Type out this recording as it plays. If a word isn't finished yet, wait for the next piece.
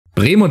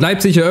Bremen und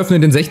Leipzig eröffnen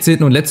den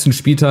 16. und letzten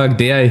Spieltag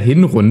der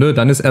Hinrunde.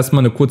 Dann ist erstmal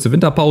eine kurze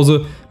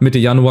Winterpause. Mitte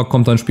Januar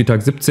kommt dann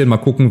Spieltag 17. Mal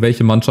gucken,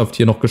 welche Mannschaft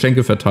hier noch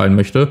Geschenke verteilen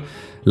möchte.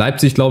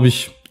 Leipzig glaube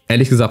ich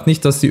ehrlich gesagt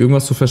nicht, dass die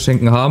irgendwas zu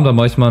verschenken haben. Da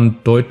mache ich mal ein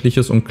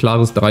deutliches und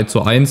klares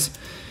 3:1.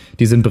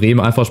 Die sind Bremen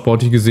einfach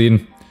sportlich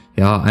gesehen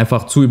ja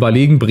einfach zu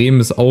überlegen.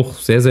 Bremen ist auch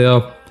sehr,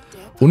 sehr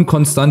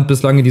unkonstant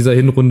bislang in dieser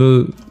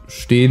Hinrunde.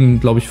 Stehen,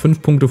 glaube ich,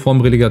 5 Punkte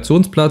vorm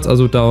Relegationsplatz.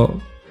 Also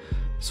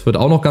es wird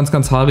auch noch ganz,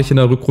 ganz haarig in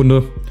der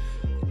Rückrunde.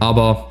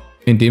 Aber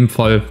in dem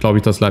Fall glaube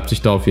ich, dass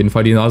Leipzig da auf jeden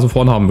Fall die Nase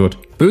vorn haben wird.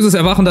 Böses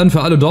Erwachen dann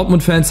für alle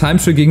Dortmund-Fans.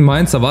 Heimspiel gegen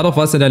Mainz. Da war doch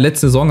was in der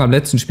letzten Saison, am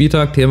letzten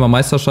Spieltag. Thema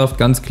Meisterschaft,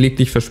 ganz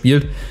kläglich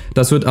verspielt.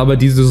 Das wird aber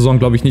diese Saison,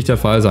 glaube ich, nicht der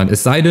Fall sein.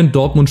 Es sei denn,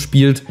 Dortmund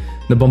spielt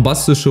eine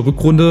bombastische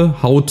Rückrunde,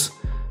 haut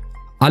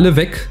alle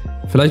weg.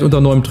 Vielleicht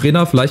unter neuem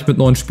Trainer, vielleicht mit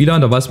neuen Spielern.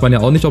 Da weiß man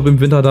ja auch nicht, ob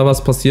im Winter da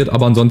was passiert.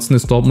 Aber ansonsten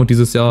ist Dortmund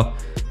dieses Jahr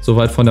so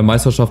weit von der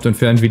Meisterschaft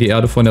entfernt wie die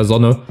Erde von der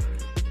Sonne.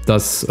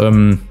 Das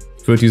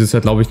wird dieses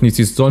Jahr, glaube ich, nicht.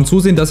 Sie sollen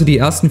zusehen, dass sie die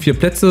ersten 4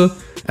 Plätze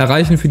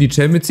erreichen für die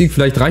Champions League.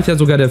 Vielleicht reicht ja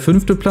sogar der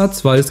 5.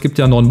 Platz, weil es gibt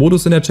ja einen neuen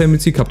Modus in der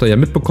Champions League. Habt ihr ja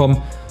mitbekommen.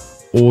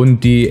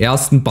 Und die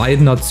ersten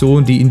beiden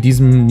Nationen, die in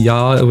diesem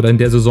Jahr oder in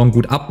der Saison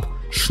gut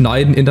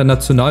abschneiden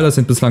international, das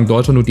sind bislang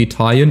Deutschland und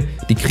Italien,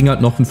 die kriegen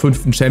halt noch einen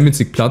 5. Champions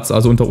League Platz.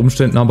 Also unter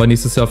Umständen haben wir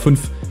nächstes Jahr 5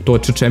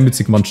 deutsche Champions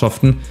League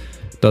Mannschaften.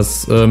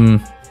 Das,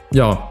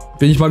 ja,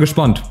 bin ich mal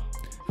gespannt.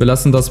 Wir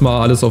lassen das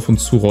mal alles auf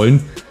uns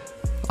zurollen.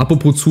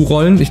 Apropos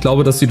zurollen, ich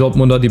glaube, dass die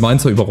Dortmunder die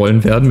Mainzer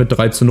überrollen werden mit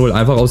 3:0.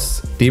 Einfach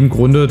aus dem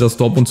Grunde, dass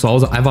Dortmund zu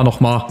Hause einfach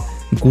nochmal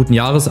einen guten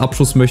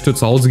Jahresabschluss möchte.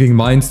 Zu Hause gegen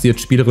Mainz, die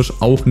jetzt spielerisch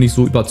auch nicht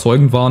so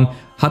überzeugend waren.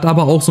 Hat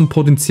aber auch so ein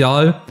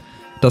Potenzial,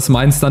 dass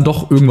Mainz dann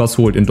doch irgendwas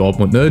holt in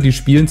Dortmund. Ne? Die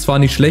spielen zwar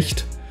nicht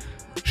schlecht,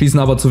 schießen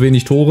aber zu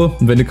wenig Tore.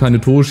 Und wenn du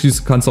keine Tore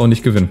schießt, kannst du auch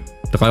nicht gewinnen.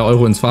 3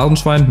 Euro ins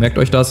Phrasenschwein, merkt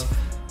euch das.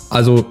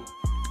 Also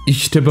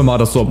ich tippe mal,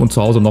 dass Dortmund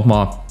zu Hause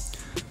nochmal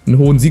einen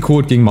hohen Sieg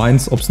holt gegen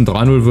Mainz. Ob es ein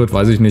 3:0 wird,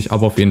 weiß ich nicht,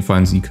 aber auf jeden Fall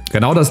ein Sieg.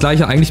 Genau das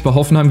gleiche eigentlich bei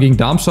Hoffenheim gegen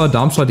Darmstadt.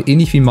 Darmstadt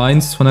ähnlich wie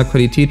Mainz von der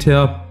Qualität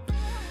her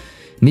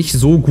nicht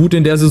so gut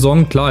in der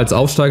Saison. Klar, als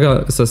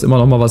Aufsteiger ist das immer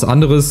noch mal was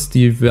anderes.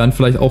 Die werden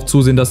vielleicht auch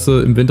zusehen, dass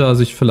sie im Winter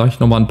sich vielleicht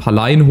noch mal ein paar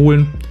Laien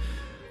holen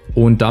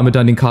und damit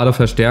dann den Kader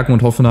verstärken.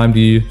 Und Hoffenheim,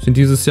 die sind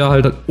dieses Jahr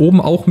halt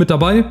oben auch mit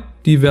dabei.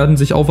 Die werden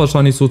sich auch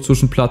wahrscheinlich so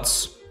zwischen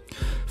Platz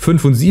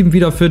 5 und 7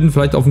 wiederfinden,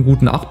 vielleicht auf einen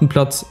guten 8.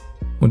 Platz.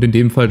 Und in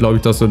dem Fall glaube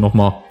ich, dass sie noch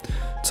mal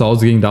zu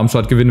Hause gegen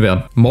Darmstadt gewinnen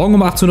werden. Morgen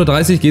um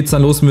 18:30 Uhr geht es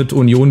dann los mit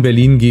Union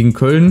Berlin gegen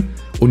Köln.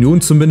 Union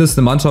zumindest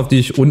eine Mannschaft, die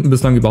ich unten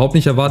bislang überhaupt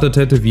nicht erwartet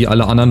hätte, wie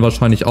alle anderen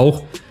wahrscheinlich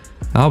auch.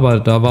 Ja,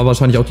 aber da war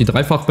wahrscheinlich auch die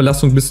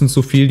Dreifachbelastung ein bisschen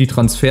zu viel. Die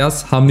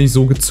Transfers haben nicht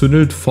so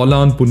gezündelt.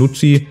 Volland,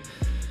 Bonucci,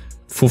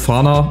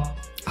 Fofana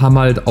haben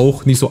halt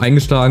auch nicht so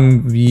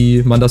eingeschlagen,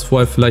 wie man das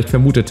vorher vielleicht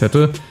vermutet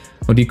hätte.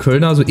 Und die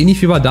Kölner, so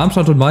ähnlich wie bei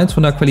Darmstadt und Mainz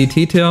von der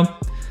Qualität her,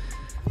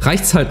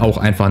 reicht es halt auch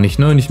einfach nicht.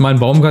 Ne? Und ich meine,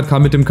 Baumgart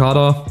kann mit dem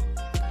Kader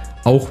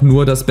auch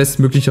nur das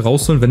Bestmögliche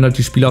rausholen, wenn halt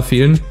die Spieler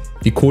fehlen.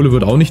 Die Kohle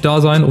wird auch nicht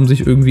da sein, um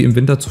sich irgendwie im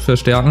Winter zu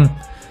verstärken.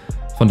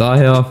 Von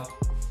daher,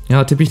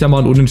 ja, tippe ich da mal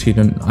ein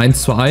Unentschieden.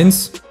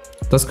 1:1.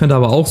 Das könnte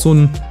aber auch so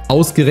ein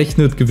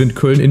ausgerechnet gewinnt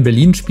Köln in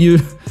Berlin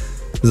Spiel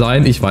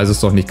sein. Ich weiß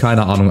es doch nicht,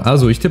 keine Ahnung.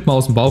 Also ich tippe mal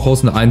aus dem Bauch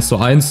raus eine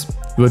 1:1.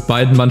 Wird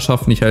beiden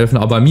Mannschaften nicht helfen,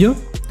 aber mir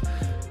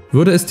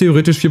würde es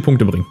theoretisch 4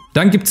 Punkte bringen.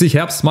 Dann gibt sich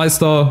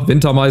Herbstmeister,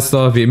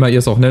 Wintermeister, wie immer ihr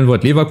es auch nennen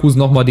wollt. Leverkusen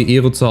nochmal die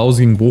Ehre zu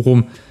Hause gegen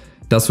Bochum.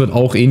 Das wird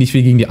auch ähnlich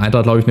wie gegen die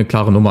Eintracht, glaube ich, eine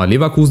klare Nummer.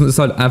 Leverkusen ist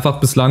halt einfach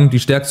bislang die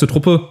stärkste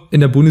Truppe in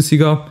der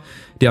Bundesliga.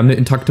 Die haben eine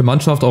intakte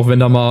Mannschaft, auch wenn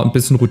da mal ein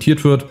bisschen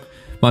rotiert wird.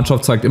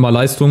 Mannschaft zeigt immer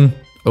Leistung.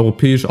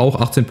 Europäisch auch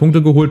 18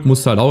 Punkte geholt,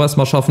 musste halt auch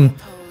erstmal schaffen.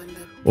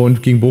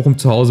 Und gegen Bochum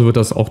zu Hause wird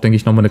das auch, denke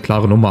ich, nochmal eine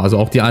klare Nummer. Also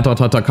auch die Eintracht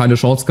hat da keine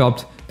Chance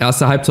gehabt.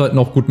 Erste Halbzeit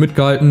noch gut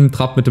mitgehalten,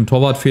 Trapp mit dem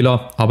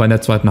Torwartfehler. Aber in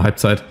der zweiten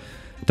Halbzeit,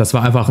 das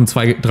war einfach ein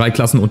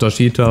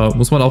 2-3-Klassen-Unterschied. Da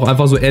muss man auch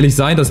einfach so ehrlich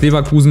sein, dass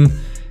Leverkusen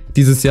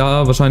dieses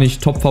Jahr wahrscheinlich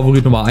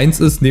Top-Favorit Nummer 1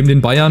 ist, neben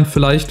den Bayern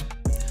vielleicht.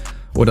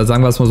 Oder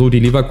sagen wir es mal so,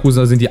 die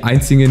Leverkusener sind die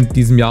einzigen in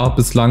diesem Jahr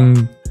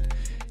bislang,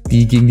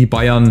 die gegen die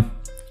Bayern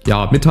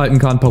ja, mithalten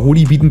kann,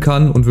 Paroli bieten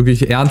kann und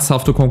wirklich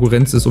ernsthafte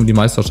Konkurrenz ist um die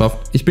Meisterschaft.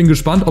 Ich bin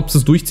gespannt, ob sie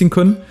es durchziehen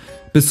können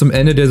bis zum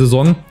Ende der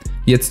Saison.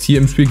 Jetzt hier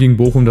im Spiel gegen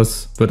Bochum,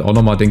 das wird auch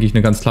nochmal, denke ich,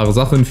 eine ganz klare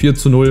Sache. Ein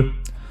 4:0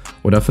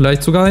 oder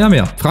vielleicht sogar ja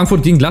mehr.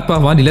 Frankfurt gegen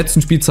Gladbach waren die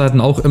letzten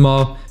Spielzeiten auch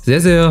immer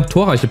sehr, sehr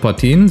torreiche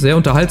Partien, sehr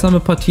unterhaltsame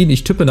Partien.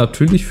 Ich tippe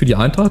natürlich für die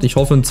Eintracht. Ich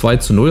hoffe ein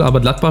 2:0, aber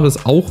Gladbach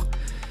ist auch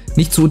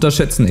nicht zu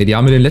unterschätzen. Ey, die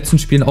haben in den letzten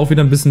Spielen auch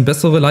wieder ein bisschen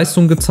bessere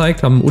Leistungen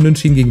gezeigt, haben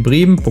Unentschieden gegen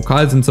Bremen,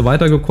 Pokal sind sie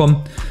weitergekommen.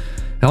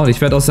 Ja, und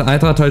ich werde aus der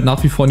Eintracht halt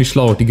nach wie vor nicht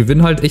schlau. Die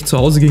gewinnen halt echt zu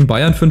Hause gegen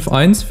Bayern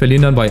 5:1,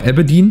 verlieren dann bei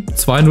Aberdeen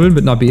 2:0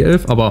 mit einer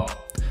B11, aber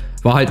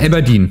war halt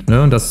Aberdeen.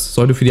 Ne? Und das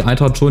sollte für die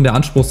Eintracht schon der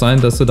Anspruch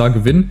sein, dass sie da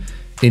gewinnen.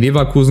 In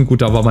Leverkusen,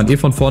 gut, da war man eh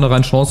von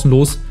vornherein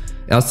chancenlos.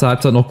 Erste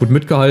Halbzeit noch gut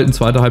mitgehalten,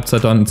 zweite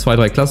Halbzeit dann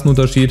 2-3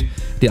 Klassenunterschied.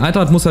 Die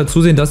Eintracht muss halt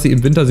zusehen, dass sie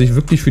im Winter sich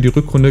wirklich für die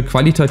Rückrunde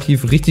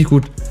qualitativ richtig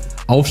gut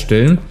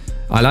aufstellen.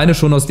 Alleine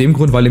schon aus dem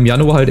Grund, weil im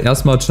Januar halt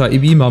erstmal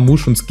Chaibi,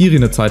 Mamouche und Skiri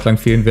eine Zeit lang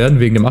fehlen werden,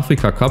 wegen dem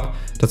Afrika-Cup.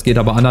 Das geht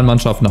aber anderen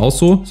Mannschaften auch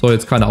so, soll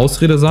jetzt keine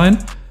Ausrede sein.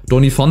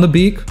 Donny van de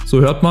Beek,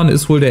 so hört man,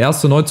 ist wohl der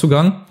erste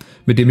Neuzugang,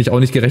 mit dem ich auch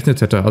nicht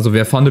gerechnet hätte. Also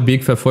wer Van de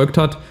Beek verfolgt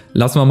hat,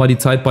 lassen wir mal die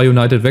Zeit bei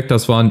United weg.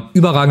 Das war ein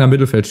überragender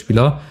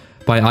Mittelfeldspieler.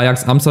 Bei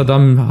Ajax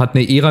Amsterdam hat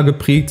eine Ära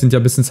geprägt, sind ja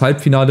bis ins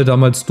Halbfinale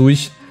damals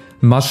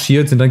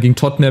durchmarschiert, sind dann gegen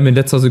Tottenham in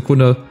letzter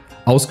Sekunde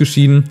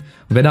ausgeschieden.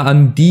 Und wenn er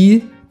an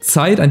die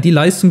Zeit, an die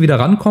Leistung wieder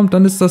rankommt,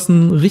 dann ist das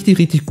ein richtig,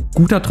 richtig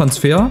guter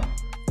Transfer.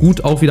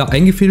 Gut auch wieder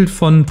eingefädelt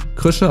von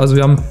Krische. Also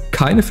wir haben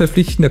keine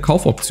verpflichtende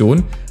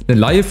Kaufoption. Eine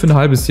Leihe für ein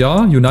halbes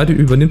Jahr. United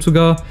übernimmt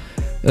sogar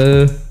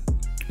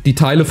die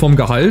Teile vom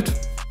Gehalt.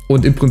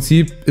 Und im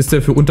Prinzip ist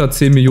er für unter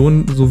 10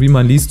 Millionen, so wie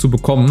man liest, zu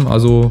bekommen.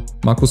 Also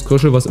Markus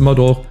Krische, was immer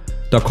du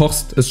da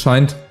kochst, es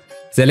scheint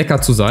sehr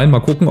lecker zu sein. Mal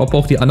gucken, ob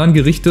auch die anderen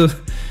Gerichte,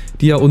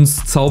 die er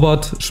uns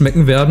zaubert,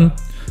 schmecken werden.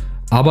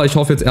 Aber ich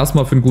hoffe jetzt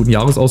erstmal für einen guten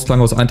Jahresausklang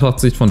aus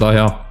Eintracht-Sicht, von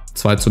daher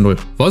 2:0.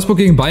 Wolfsburg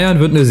gegen Bayern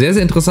wird eine sehr,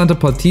 sehr interessante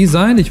Partie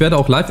sein. Ich werde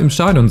auch live im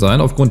Stadion sein,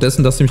 aufgrund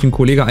dessen, dass mich ein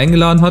Kollege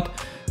eingeladen hat,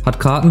 hat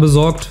Karten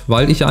besorgt,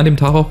 weil ich ja an dem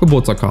Tag auch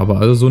Geburtstag habe.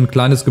 Also so ein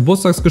kleines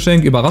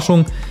Geburtstagsgeschenk,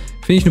 Überraschung,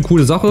 finde ich eine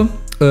coole Sache.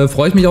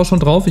 Freue ich mich auch schon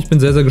drauf, ich bin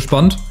sehr, sehr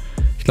gespannt.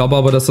 Ich glaube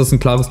aber, dass das ein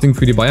klares Ding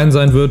für die Bayern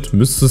sein wird.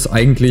 Müsste es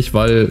eigentlich,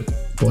 weil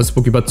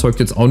Wolfsburg überzeugt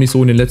jetzt auch nicht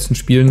so in den letzten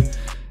Spielen,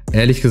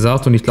 ehrlich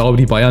gesagt. Und ich glaube,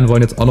 die Bayern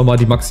wollen jetzt auch nochmal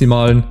die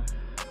maximalen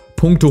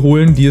Punkte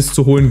holen, die es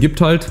zu holen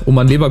gibt halt, um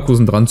an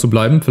Leverkusen dran zu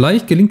bleiben.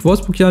 Vielleicht gelingt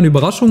Wolfsburg ja eine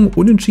Überraschung,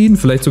 unentschieden,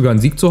 vielleicht sogar ein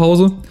Sieg zu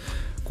Hause.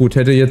 Gut,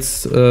 hätte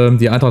jetzt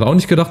die Eintracht auch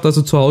nicht gedacht, dass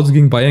sie zu Hause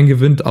gegen Bayern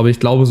gewinnt, aber ich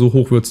glaube, so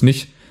hoch wird es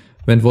nicht,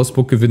 wenn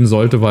Wolfsburg gewinnen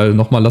sollte, weil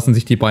nochmal lassen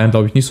sich die Bayern,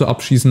 glaube ich, nicht so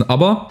abschießen.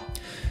 Aber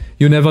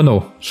you never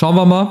know. Schauen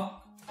wir mal.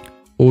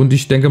 Und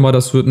ich denke mal,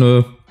 das wird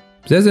eine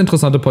sehr, sehr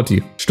interessante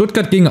Partie.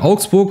 Stuttgart gegen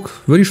Augsburg,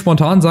 würde ich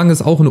spontan sagen,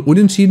 ist auch ein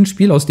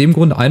Unentschieden-Spiel. Aus dem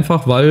Grund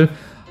einfach, weil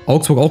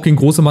Augsburg auch gegen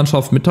große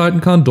Mannschaften mithalten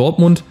kann.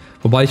 Dortmund,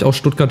 wobei ich auch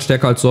Stuttgart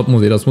stärker als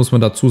Dortmund sehe, das muss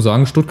man dazu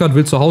sagen. Stuttgart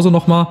will zu Hause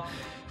nochmal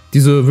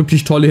diese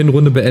wirklich tolle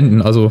Hinrunde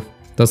beenden. Also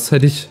das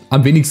hätte ich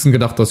am wenigsten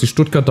gedacht, dass sich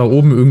Stuttgart da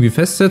oben irgendwie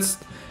festsetzt.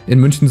 In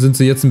München sind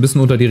sie jetzt ein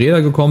bisschen unter die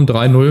Räder gekommen,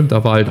 3:0,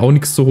 da war halt auch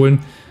nichts zu holen.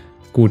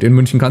 Gut, in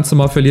München kannst du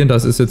mal verlieren,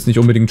 das ist jetzt nicht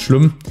unbedingt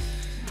schlimm.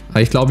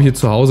 Aber ich glaube hier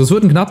zu Hause, es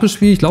wird ein knappes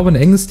Spiel, ich glaube ein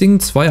enges Ding,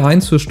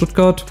 2:1 für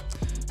Stuttgart.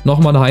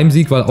 Nochmal ein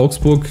Heimsieg, weil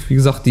Augsburg, wie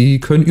gesagt, die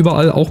können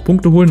überall auch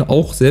Punkte holen,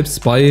 auch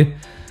selbst bei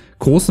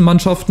großen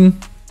Mannschaften.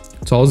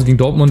 Zu Hause gegen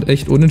Dortmund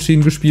echt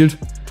unentschieden gespielt.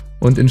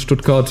 Und in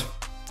Stuttgart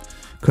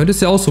könnte es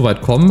ja auch so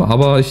weit kommen,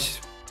 aber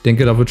ich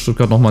denke, da wird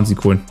Stuttgart nochmal einen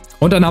Sieg holen.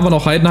 Und dann haben wir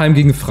noch Heidenheim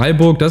gegen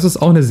Freiburg. Das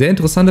ist auch eine sehr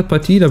interessante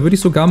Partie. Da würde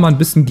ich sogar mal ein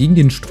bisschen gegen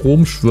den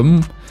Strom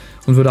schwimmen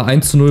und würde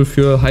 1:0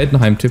 für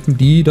Heidenheim tippen,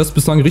 die das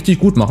bislang richtig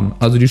gut machen.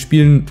 Also die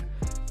spielen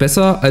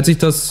besser, als ich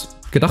das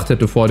gedacht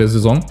hätte vor der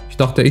Saison. Ich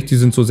dachte echt, die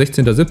sind so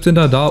 16., 17.,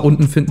 da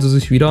unten finden sie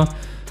sich wieder.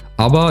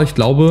 Aber ich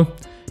glaube,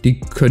 die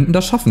könnten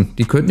das schaffen.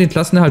 Die könnten den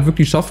Klassenerhalt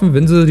wirklich schaffen,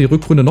 wenn sie die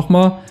Rückrunde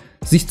nochmal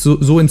sich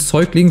so ins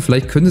Zeug legen.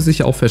 Vielleicht können sie sich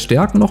ja auch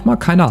verstärken nochmal.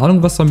 Keine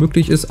Ahnung, was da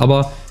möglich ist.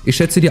 Aber ich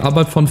schätze die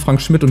Arbeit von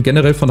Frank Schmidt und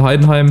generell von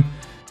Heidenheim.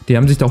 Die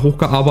haben sich da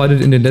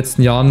hochgearbeitet in den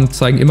letzten Jahren.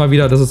 Zeigen immer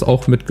wieder, dass es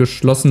auch mit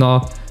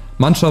geschlossener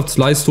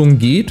Mannschaftsleistung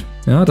geht.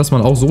 Ja, dass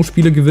man auch so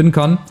Spiele gewinnen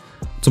kann.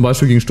 Zum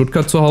Beispiel gegen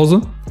Stuttgart zu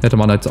Hause. Hätte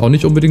man jetzt auch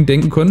nicht unbedingt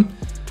denken können.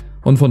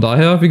 Und von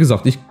daher, wie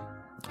gesagt, ich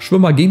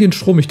schwimme mal gegen den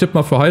Strom. Ich tippe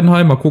mal für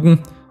Heidenheim. Mal gucken.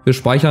 Wir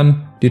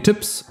speichern die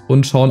Tipps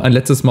und schauen ein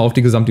letztes Mal auf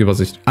die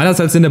Gesamtübersicht. Anders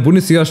als in der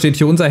Bundesliga steht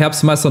hier unser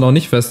Herbstmeister noch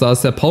nicht fest. Da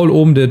ist der Paul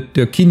oben,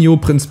 der Kinio,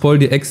 Prinz Paul,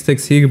 die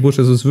Ex-Tex, Hegebusch.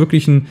 Es ist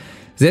wirklich ein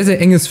sehr,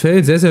 sehr enges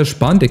Feld, sehr, sehr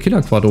spannend. Der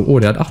Killer-Quadro, oh,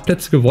 der hat 8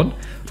 Plätze gewonnen.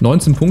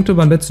 19 Punkte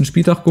beim letzten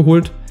Spieltag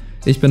geholt.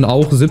 Ich bin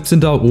auch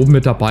 17. oben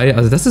mit dabei.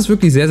 Also das ist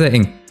wirklich sehr, sehr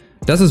eng.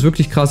 Das ist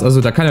wirklich krass.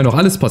 Also da kann ja noch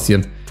alles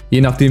passieren.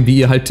 Je nachdem, wie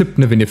ihr halt tippt.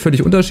 Ne? Wenn ihr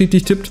völlig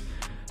unterschiedlich tippt,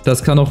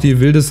 das kann auch die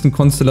wildesten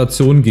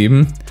Konstellationen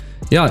geben.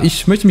 Ja,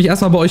 ich möchte mich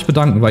erstmal bei euch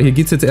bedanken, weil hier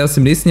geht es jetzt erst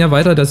im nächsten Jahr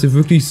weiter, dass ihr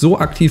wirklich so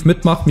aktiv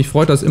mitmacht. Mich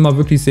freut das immer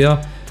wirklich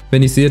sehr,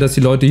 wenn ich sehe, dass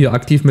die Leute hier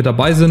aktiv mit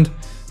dabei sind,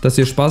 dass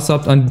ihr Spaß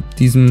habt an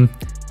diesem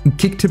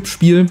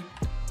Kicktipp-Spiel.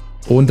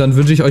 Und dann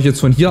wünsche ich euch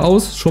jetzt von hier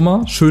aus schon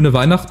mal schöne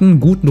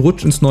Weihnachten, guten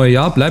Rutsch ins neue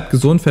Jahr, bleibt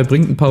gesund,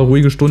 verbringt ein paar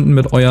ruhige Stunden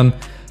mit euren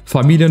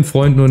Familien,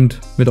 Freunden und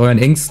mit euren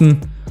Ängsten.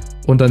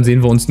 Und dann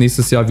sehen wir uns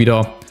nächstes Jahr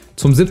wieder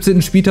zum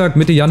 17. Spieltag.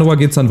 Mitte Januar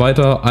geht es dann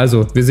weiter.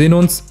 Also, wir sehen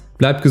uns,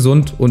 bleibt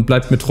gesund und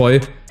bleibt mir treu.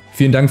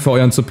 Vielen Dank für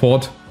euren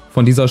Support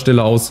von dieser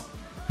Stelle aus.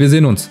 Wir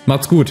sehen uns.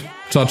 Macht's gut.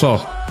 Ciao,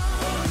 ciao.